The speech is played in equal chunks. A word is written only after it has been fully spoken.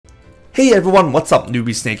Hey everyone, what's up?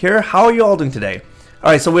 Newbie Snake here. How are you all doing today?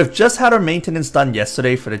 Alright, so we've just had our maintenance done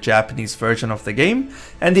yesterday for the Japanese version of the game,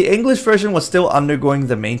 and the English version was still undergoing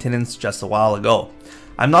the maintenance just a while ago.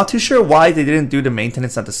 I'm not too sure why they didn't do the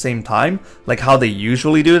maintenance at the same time, like how they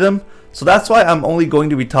usually do them, so that's why I'm only going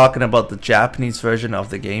to be talking about the Japanese version of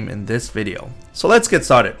the game in this video. So let's get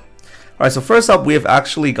started. Alright, so first up, we have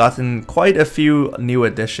actually gotten quite a few new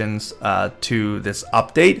additions to this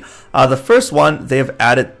update. The first one, they have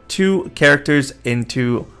added 2 characters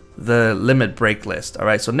into the limit break list.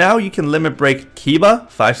 Alright, so now you can limit break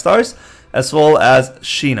Kiba, 5 stars, as well as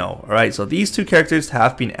Shino. Alright, so these 2 characters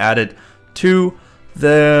have been added to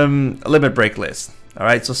the limit break list.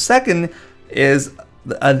 Alright, so second is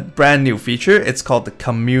a brand new feature. It's called the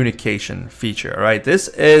communication feature. Alright, this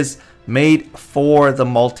is made for the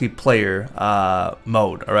multiplayer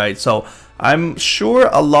mode. Alright, so I'm sure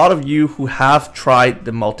a lot of you who have tried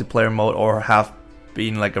the multiplayer mode or have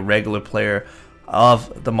been like a regular player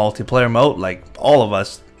of the multiplayer mode, like all of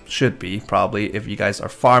us should be probably, if you guys are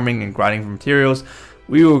farming and grinding for materials,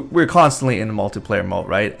 we're constantly in the multiplayer mode,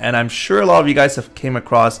 right? And I'm sure a lot of you guys have came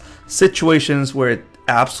across situations where it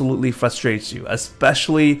absolutely frustrates you,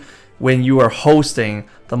 especially when you are hosting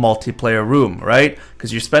the multiplayer room, right?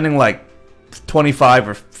 Because you're spending like 25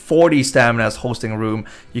 or 40 staminas hosting a room.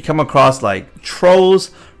 You come across like trolls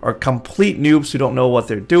or complete noobs who don't know what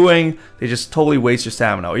they're doing. They just totally waste your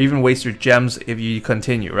stamina or even waste your gems if you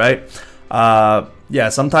continue, right? Yeah,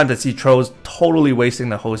 sometimes I see trolls totally wasting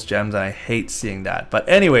the host gems and I hate seeing that. But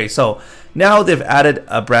anyway, so now they've added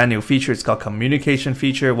a brand new feature. It's called communication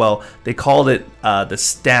feature. Well, they called it the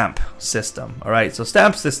stamp system. All right, so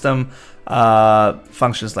stamp system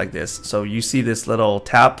functions like this. So you see this little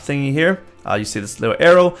tap thingy here. You see this little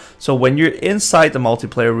arrow. So when you're inside the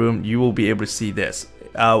multiplayer room, you will be able to see this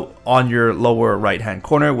on your lower right hand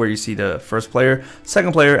corner where you see the first player,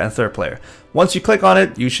 second player, and third player. Once you click on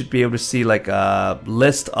it, you should be able to see like a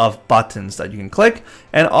list of buttons that you can click,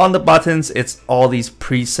 and on the buttons it's all these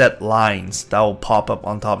preset lines that will pop up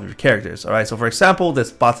on top of your characters. Alright, so for example,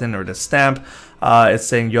 this button or this stamp, it's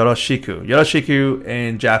saying Yoroshiku. Yoroshiku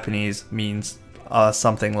in Japanese means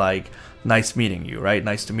something like nice meeting you, right?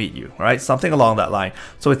 Nice to meet you, right? Something along that line.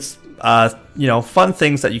 So it's you know, fun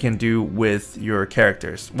things that you can do with your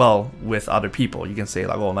characters, well, with other people. You can say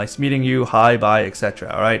like, oh, nice meeting you, hi, bye,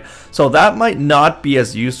 etc. All right, so that might not be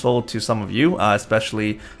as useful to some of you,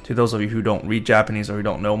 especially to those of you who don't read Japanese or who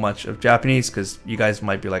don't know much of Japanese, because you guys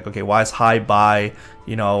might be like, okay, why is hi, bye,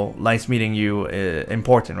 you know, nice meeting you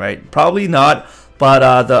important, right? Probably not.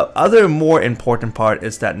 But the other more important part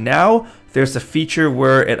is that now there's a feature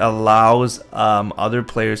where it allows other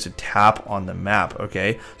players to tap on the map,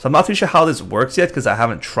 okay? So I'm not too sure how this works yet because I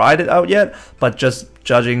haven't tried it out yet, but just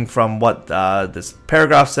judging from what this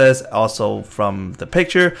paragraph says, also from the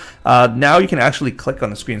picture, now you can actually click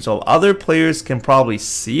on the screen. So other players can probably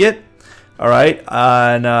see it, all right?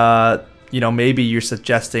 And you know, maybe you're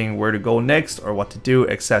suggesting where to go next or what to do,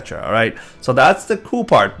 etc. All right, so that's the cool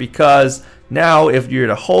part, because now if you're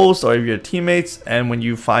the host or if you're the teammates and when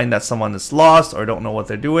you find that someone is lost or don't know what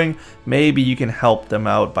they're doing, maybe you can help them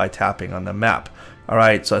out by tapping on the map. All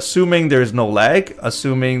right, so assuming there's no lag,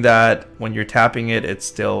 assuming that when you're tapping it, it's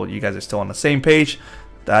still, you guys are still on the same page,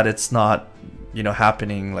 that it's not, you know,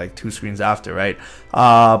 happening like 2 screens after, right?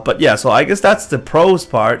 But yeah, so I guess that's the pros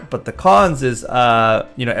part. But the cons is,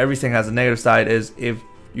 you know, everything has a negative side. Is if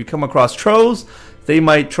you come across trolls, they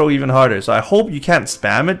might troll even harder. So I hope you can't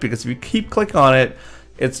spam it, because if you keep clicking on it,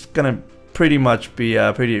 it's gonna pretty much be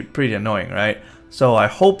pretty annoying, right? So I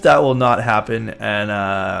hope that will not happen.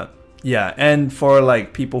 And yeah, and for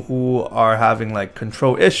like people who are having like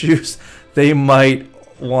control issues, they might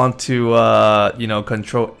want to you know,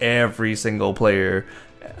 control every single player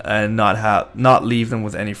and not leave them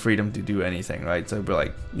with any freedom to do anything, right? So it'd be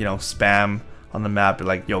like, you know, spam on the map, be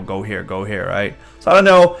like, yo, go here, right? So I don't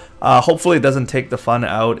know, hopefully it doesn't take the fun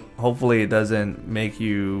out. Hopefully it doesn't make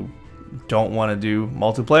you don't want to do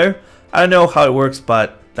multiplayer. I don't know how it works,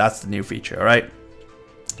 but that's the new feature. All right,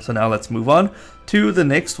 so now let's move on to the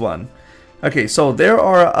next one. Okay, so there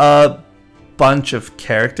are a bunch of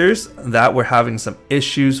characters that were having some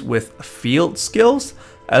issues with field skills,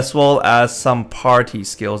 as well as some party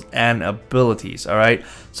skills and abilities. All right,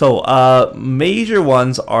 so major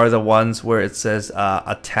ones are the ones where it says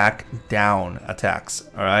attack down attacks.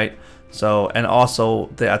 All right, so, and also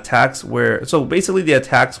the attacks where, so basically the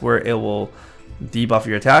attacks where it will debuff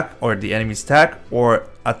your attack or the enemy's attack, or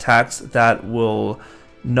attacks that will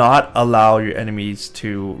not allow your enemies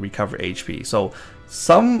to recover HP. So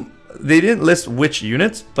they didn't list which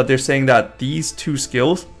units, but they're saying that these 2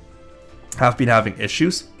 skills have been having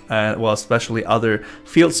issues. well, especially other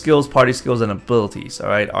field skills, party skills, and abilities, all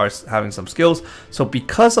right, are having some skills. So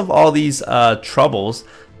because of all these troubles,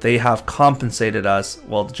 they have compensated us,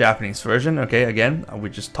 well, the Japanese version, okay, again, we're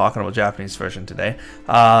just talking about Japanese version today,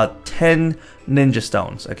 10 ninja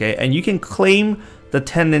stones, okay, and you can claim the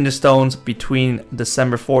 10 ninja stones between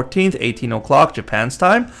December 14th, 18 o'clock Japan's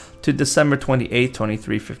time, to December 28th,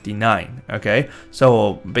 2359, okay?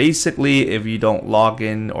 So basically, if you don't log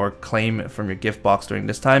in or claim it from your gift box during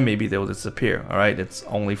this time, maybe they'll disappear, all right? It's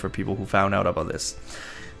only for people who found out about this.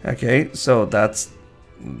 Okay, so that's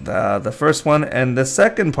the first one. And the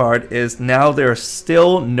second part is now there are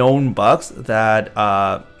still known bugs that,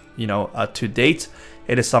 to date,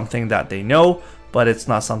 it is something that they know, but it's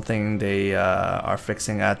not something they are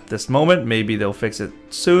fixing at this moment. Maybe they'll fix it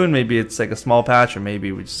soon. Maybe it's like a small patch, or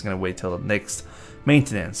maybe we're just gonna wait till the next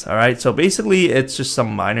maintenance. All right, so basically it's just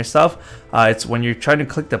some minor stuff. It's when you're trying to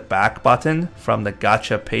click the back button from the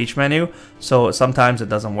gacha page menu, so sometimes it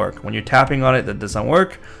doesn't work. When you're tapping on it, that doesn't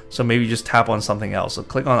work, so maybe you just tap on something else. So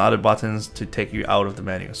click on other buttons to take you out of the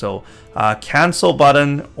menu. So cancel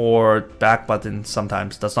button or back button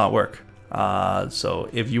sometimes does not work. So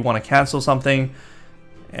if you want to cancel something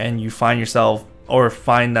and you find yourself or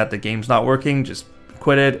find that the game's not working, just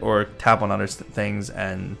quit it or tap on other things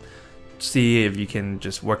and see if you can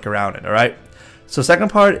just work around it. All right, so second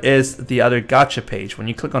part is the other gacha page. When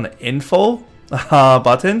you click on the info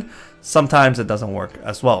button, sometimes it doesn't work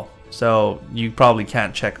as well, so you probably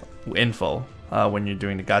can't check info when you're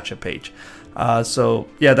doing the gacha page. So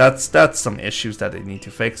yeah, that's some issues that they need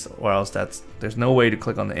to fix, or else there's no way to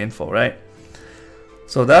click on the info, right?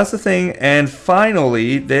 So that's the thing. And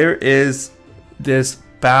finally, there is this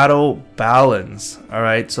battle balance. All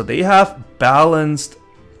right, so they have balanced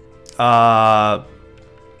some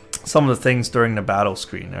of the things during the battle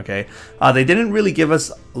screen. Okay, they didn't really give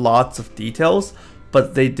us lots of details,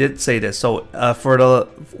 but they did say this. So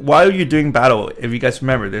while you're doing battle, if you guys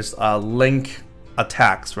remember, there's link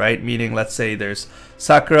attacks, right? Meaning, let's say there's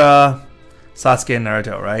Sakura, Sasuke, and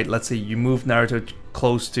Naruto, right? Let's say you move Naruto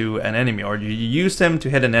close to an enemy, or you use him to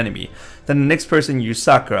hit an enemy. Then the next person use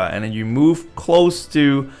Sakura, and then you move close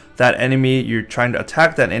to that enemy. You're trying to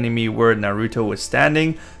attack that enemy where Naruto was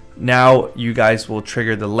standing. Now you guys will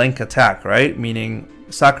trigger the link attack, right? Meaning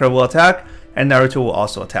Sakura will attack and Naruto will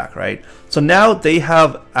also attack, right? So now they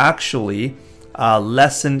have actually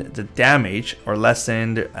lessened the damage, or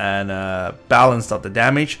lessened and balanced out the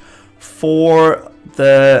damage for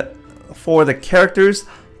the characters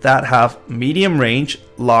that have medium range,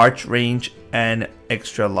 large range, and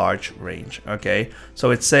extra large range. Okay,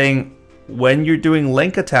 so it's saying when you're doing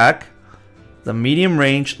link attack, the medium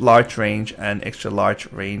range, large range, and extra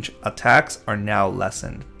large range attacks are now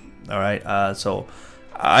lessened. All right, so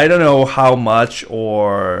I don't know how much,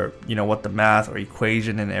 or what the math or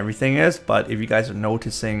equation and everything is, but if you guys are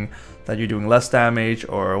noticing that you're doing less damage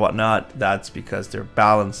or whatnot, that's because they're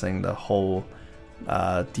balancing the whole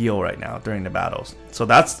deal right now during the battles. So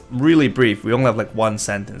that's really brief. We only have like one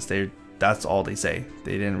sentence. That's all they say.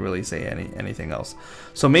 They didn't really say anything else.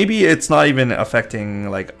 So maybe it's not even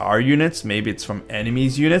affecting like our units. Maybe it's from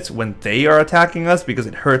enemies' units when they are attacking us, because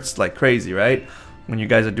it hurts like crazy, right? When you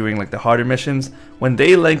guys are doing like the harder missions, when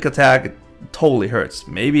they link attack, it totally hurts.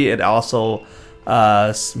 Maybe it also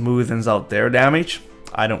smoothens out their damage.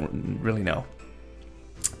 I don't really know.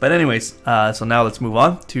 But anyways, so now let's move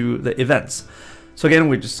on to the events. So again,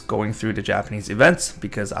 we're just going through the Japanese events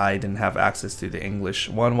because I didn't have access to the English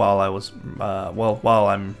one while I was while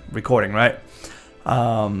I'm recording, right?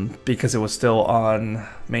 Because it was still on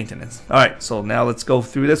maintenance. All right, so now let's go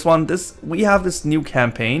through this one. We have this new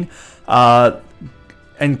campaign,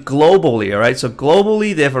 and globally, all right. So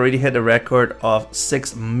globally, they've already hit a record of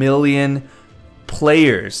 6 million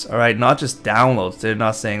players. All right, not just downloads. They're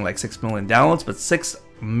not saying like 6 million downloads, but 6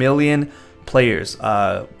 million players.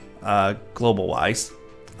 Global wise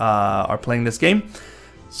are playing this game.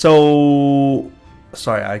 So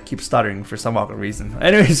sorry, I keep stuttering for some awkward reason.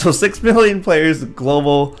 Anyway, so 6 million players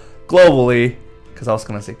globally, because I was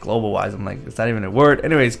gonna say global wise, I'm like, is that even a word?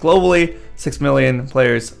 Anyways, globally 6 million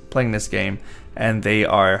players playing this game, and they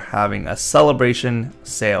are having a celebration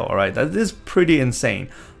sale. All right, that is pretty insane,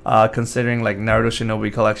 considering like Naruto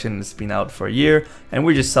Shinobi Collection has been out for a year, and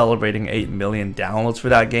we're just celebrating 8 million downloads for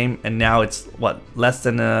that game, and now it's what, less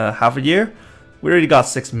than half a year, we already got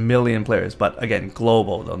 6 million players. But again,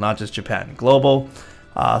 global though, not just Japan, global.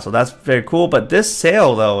 So that's very cool. But this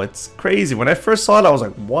sale though, it's crazy. When I first saw it, I was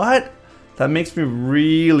like, what? That makes me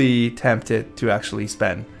really tempted to actually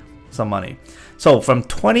spend some money. So from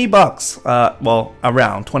 20 bucks, well,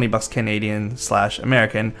 around 20 bucks Canadian /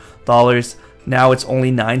 American dollars, Now it's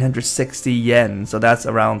only 960 yen, so that's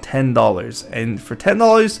around $10. And for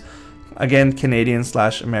 $10, again, Canadian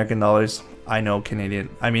 / American dollars. I know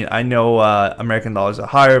American dollars are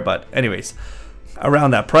higher, but anyways,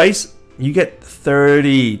 around that price, you get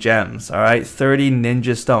 30 gems, all right, 30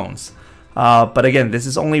 ninja stones. But again, this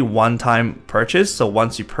is only one-time purchase, so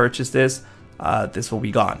once you purchase this, this will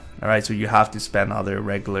be gone, all right. So you have to spend other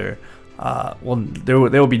regular. Well, there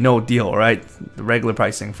will be no deal, right? The regular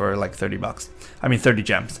pricing for like 30 bucks. I mean 30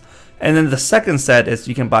 gems. And then the second set is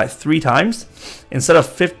you can buy 3 times instead of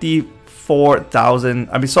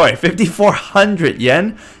 5,400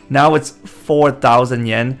 yen. Now it's 4,000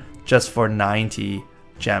 yen just for 90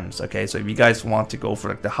 gems. Okay, so if you guys want to go for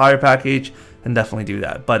like the higher package, then definitely do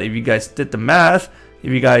that. But if you guys did the math,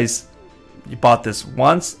 if you bought this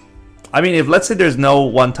once, I mean, if let's say there's no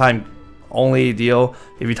one-time only deal,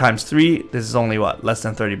 if you times 3, this is only what, less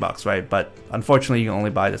than 30 bucks, right? But unfortunately, you can only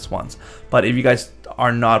buy this once. But if you guys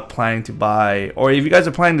are not planning to buy, or if you guys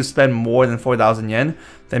are planning to spend more than 4,000 yen,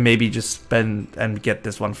 then maybe just spend and get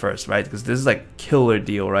this one first, right? Because this is like killer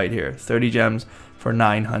deal right here, 30 gems for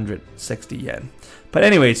 960 yen. But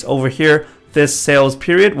anyways, over here, this sales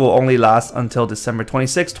period will only last until December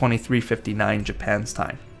 26, 2359 Japan's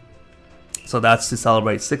time. So that's to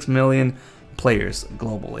celebrate 6 million players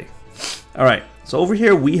globally. All right, so over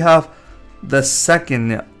here we have the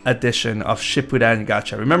second edition of Shippuden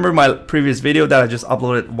Gacha. Remember my previous video that I just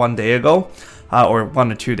uploaded 1 day ago, or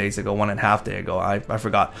 1 or 2 days ago, 1.5 days ago, I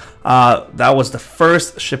forgot. That was the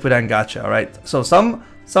first Shippuden Gacha, all right? So some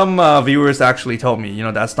viewers actually told me, you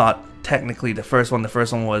know, that's not technically the first one. The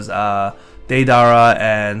first one was Deidara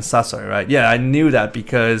and Sasori, right? Yeah, I knew that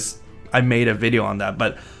because I made a video on that,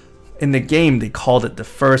 but in the game, they called it the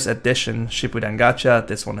first edition Shippuden Gacha.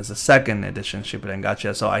 This one is the second edition Shippuden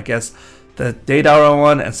Gacha. So I guess the Deidara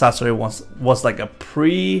one and Sasori was like a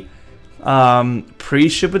pre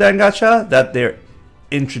Shippuden Gacha that they're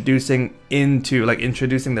introducing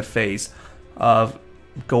the phase of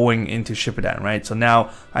going into Shippuden, right? So now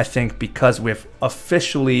I think because we've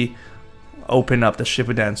officially opened up the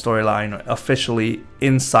Shippuden storyline, officially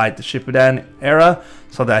inside the Shippuden era,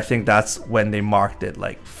 so that I think that's when they marked it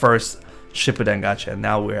like first Shippuden Gacha, and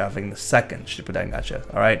now we're having the second Shippuden Gacha.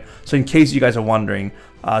 All right, so in case you guys are wondering,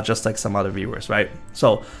 just like some other viewers, right?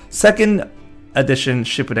 So second edition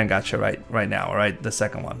Shippuden Gacha right now, all right, the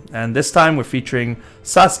second one, and this time we're featuring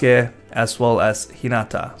Sasuke as well as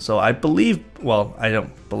Hinata. So I believe, well, I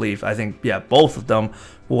don't believe, I think, yeah, both of them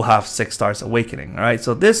will have 6 stars awakening. All right,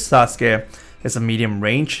 so this Sasuke is a medium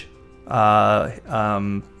range,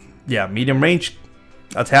 medium range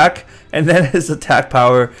attack, and then his attack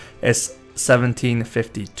power is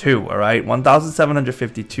 1752. All right,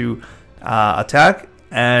 1752 attack,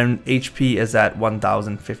 and HP is at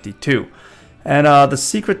 1052. And the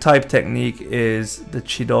secret type technique is the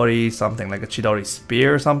Chidori something, like a Chidori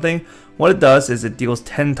spear or something. What it does is it deals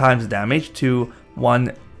 10 times damage to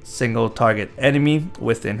one single target enemy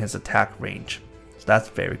within his attack range. So that's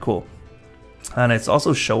very cool. And it's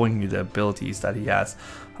also showing you the abilities that he has.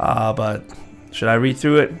 But should I read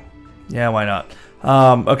through it? Yeah, why not?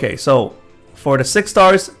 Okay, so for the 6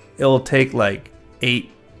 stars, it'll take like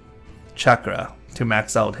 8 chakra to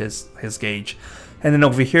max out his gauge. And then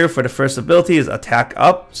over here for the first ability is attack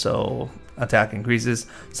up, so attack increases.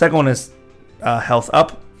 Second one is health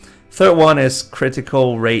up. Third one is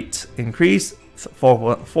critical rate increase.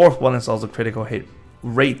 Fourth one is also critical hit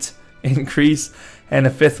rate increase. And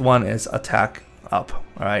the fifth one is attack up.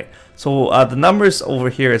 All right, so the numbers over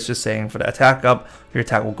here is just saying for the attack up, your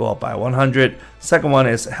attack will go up by 100. Second one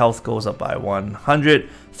is health goes up by 100.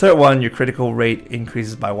 Third one, your critical rate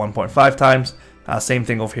increases by 1.5 times. Same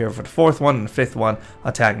thing over here for the fourth one, and the fifth one,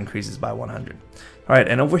 attack increases by 100. All right,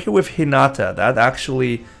 and over here with Hinata, that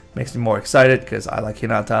actually makes me more excited because I like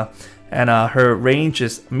Hinata. And her range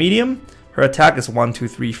is medium. Her attack is 1, 2,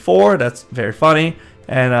 3, 4. That's very funny.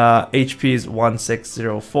 And HP is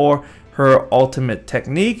 1604. Her ultimate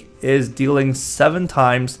technique is dealing 7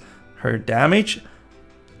 times her damage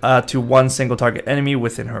to one single target enemy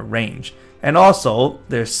within her range. And also,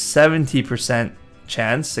 there's 70%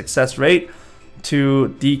 chance success rate to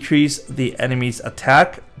decrease the enemy's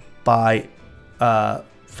attack by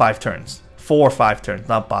 5 turns. For 5 turns,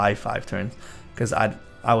 not by 5 turns. Because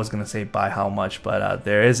I was going to say by how much, but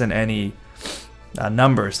there isn't any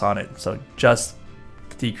numbers on it. So just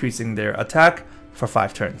decreasing their attack for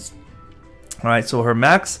 5 turns. Alright, so her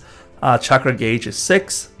max chakra gauge is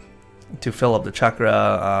 6 to fill up the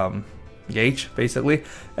chakra gauge, basically.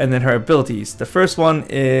 And then her abilities. The first one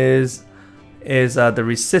is the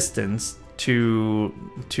resistance to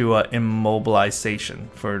immobilization,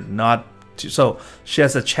 for not so she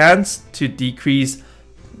has a chance to decrease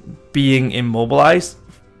being immobilized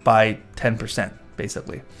by 10%,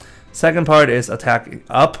 basically. Second part is attack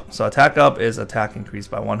up. So attack up is attack increased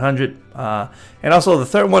by 100. And also the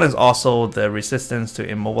third one is also the resistance to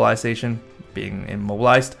immobilization, being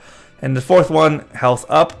immobilized. And the fourth one, health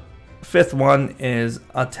up. Fifth one is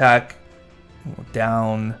attack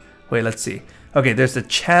down. Wait, let's see. Okay, there's a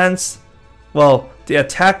chance. Well, the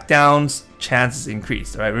attack down's chance is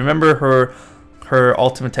increased. Right? Remember her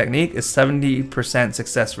ultimate technique is 70%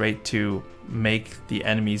 success rate to make the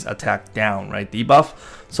enemy's attack down, right? Debuff.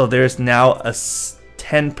 So there's now a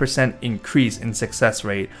 10% increase in success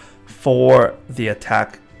rate for the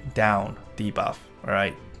attack down debuff. All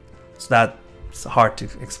right. So that's hard to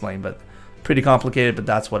explain, but pretty complicated, but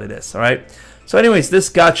that's what it is. All right. So anyways, this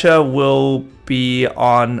gacha will be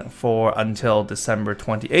on for until December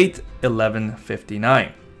 28th,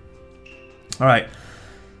 11:59. All right.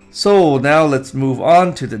 So now let's move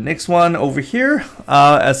on to the next one over here.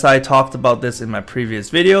 As I talked about this in my previous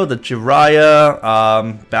video, the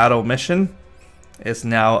Jiraiya battle mission is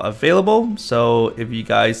now available. So if you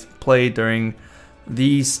guys play during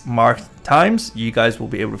these marked times, you guys will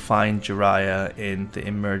be able to find Jiraiya in the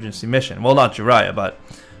emergency mission. Well, not Jiraiya, but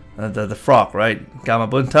the frog, right?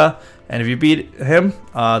 Gamabunta. And if you beat him,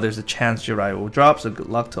 there's a chance Jiraiya will drop. So good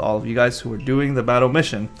luck to all of you guys who are doing the battle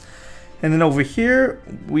mission. And then over here,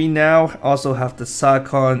 we now also have the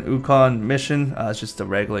Sakon Ukon mission. It's just a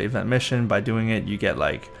regular event mission. By doing it, you get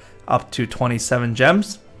like up to 27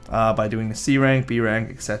 gems by doing the C rank, B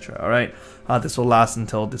rank, etc. All right. This will last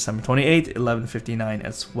until December 28th, 11:59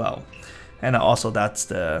 as well. And also that's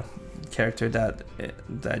the character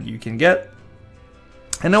that you can get.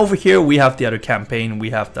 And over here, we have the other campaign.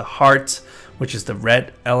 We have the heart, which is the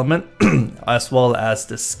red element, as well as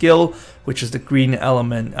the skill, which is the green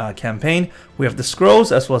element campaign. We have the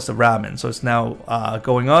scrolls as well as the ramen. So it's now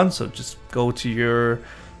going on. So just go to your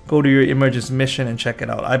emergency mission and check it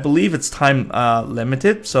out. I believe it's time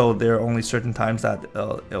limited, so there are only certain times that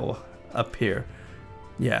it'll appear.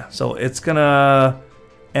 Yeah, so it's gonna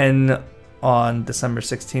end on December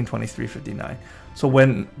 16, 23:59. So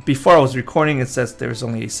before I was recording, it says there's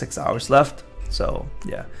only 6 hours left. So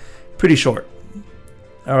yeah, pretty short.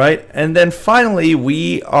 All right, and then finally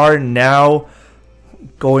we are now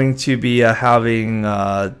going to be having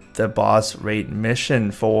the boss raid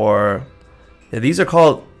mission for. Yeah, these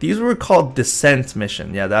were called descent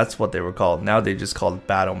mission. Yeah, that's what they were called. Now they just called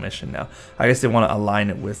battle mission now. I guess they want to align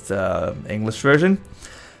it with the English version.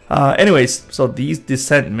 Anyways, so these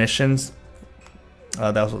descent missions,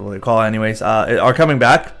 that's what they call it anyways, are coming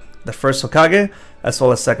back. The first Hokage as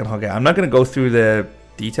well as second Hokage. I'm not going to go through the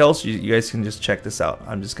details. You guys can just check this out.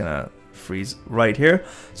 I'm just going to freeze right here.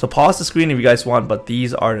 So pause the screen if you guys want, but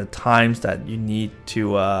these are the times that you need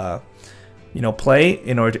to play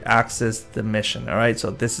in order to access the mission. All right,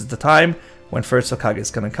 so this is the time when first Hokage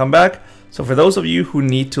is going to come back. So for those of you who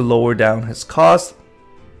need to lower down his cost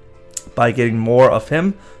by getting more of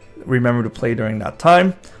him, remember to play during that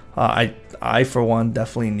time. I for one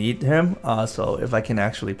definitely need him. So if I can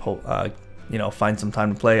actually find some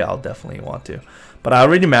time to play, I'll definitely want to. But I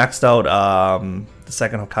already maxed out the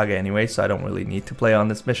second Hokage anyway, so I don't really need to play on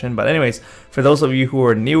this mission. But anyways, for those of you who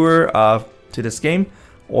are newer to this game,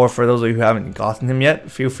 or for those of you who haven't gotten him yet,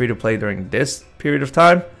 feel free to play during this period of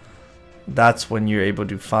time. That's when you're able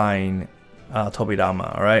to find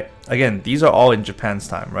Tobirama, alright? Again, these are all in Japan's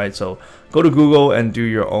time, right? So go to Google and do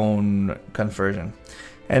your own conversion.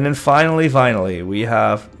 And then finally, we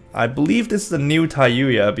have, I believe this is a new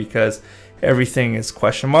Tayuya because everything is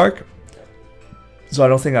question mark. So I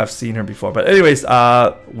don't think I've seen her before. But anyways,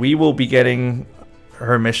 we will be getting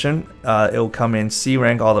her mission. It'll come in C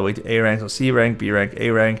rank all the way to A rank. So C rank, B rank, A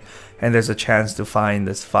rank. And there's a chance to find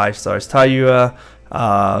this 5 stars Tayuya.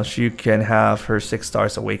 She can have her 6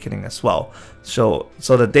 stars awakening as well. So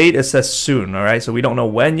the date, it says soon, all right? So we don't know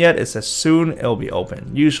when yet. It says soon it'll be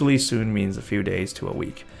open. Usually soon means a few days to a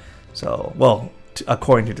week. So, well,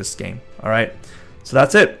 according to this game, all right? So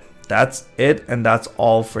that's it. That's it, and that's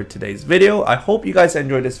all for today's video. I hope you guys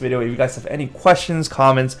enjoyed this video. If you guys have any questions,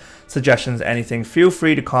 comments, suggestions, anything, feel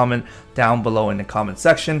free to comment down below in the comment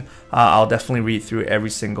section. I'll definitely read through every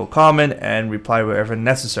single comment and reply wherever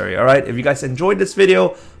necessary. All right, if you guys enjoyed this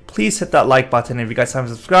video, please hit that like button. If you guys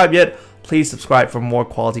haven't subscribed yet, please subscribe for more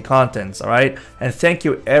quality contents. All right, and thank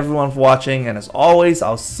you everyone for watching, and as always,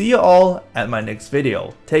 I'll see you all at my next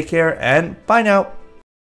video. Take care and bye now.